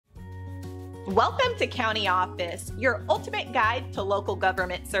Welcome to County Office, your ultimate guide to local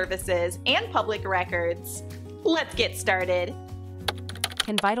government services and public records. Let's get started.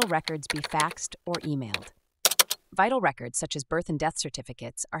 Can vital records be faxed or emailed? Vital records, such as birth and death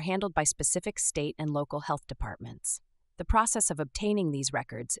certificates, are handled by specific state and local health departments. The process of obtaining these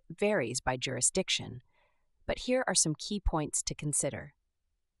records varies by jurisdiction, but here are some key points to consider.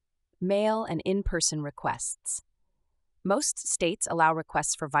 Mail and in-person requests. Most states allow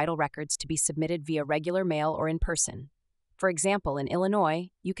requests for vital records to be submitted via regular mail or in person. For example, in Illinois,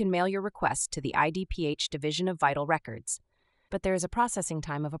 you can mail your request to the IDPH Division of Vital Records, but there is a processing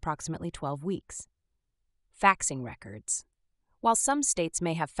time of approximately 12 weeks. Faxing records. While some states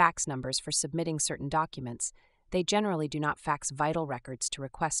may have fax numbers for submitting certain documents, they generally do not fax vital records to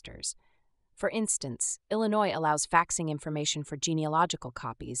requesters. For instance, Illinois allows faxing information for genealogical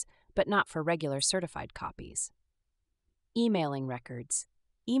copies, but not for regular certified copies. Emailing records.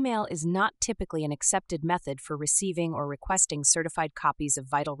 Email is not typically an accepted method for receiving or requesting certified copies of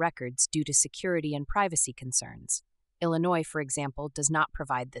vital records due to security and privacy concerns. Illinois, for example, does not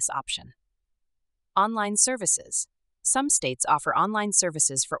provide this option. Online services. Some states offer online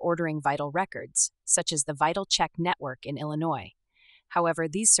services for ordering vital records, such as the Vital Check Network in Illinois. However,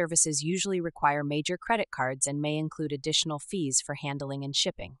 these services usually require major credit cards and may include additional fees for handling and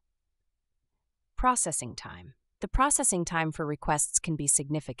shipping. Processing time. The processing time for requests can be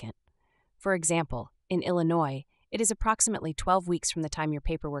significant. For example, in Illinois, it is approximately 12 weeks from the time your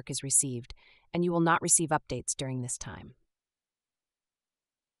paperwork is received, and you will not receive updates during this time.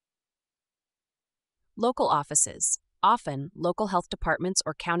 Local offices. Often, local health departments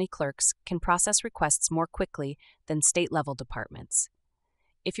or county clerks can process requests more quickly than state-level departments.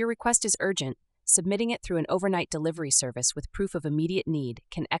 If your request is urgent, submitting it through an overnight delivery service with proof of immediate need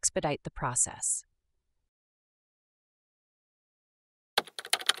can expedite the process.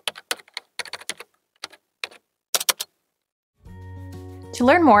 To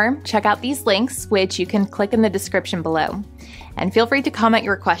learn more, check out these links, which you can click in the description below. And feel free to comment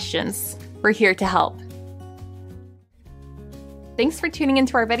your questions. We're here to help. Thanks for tuning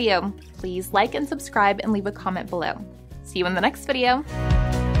into our video. Please like and subscribe and leave a comment below. See you in the next video.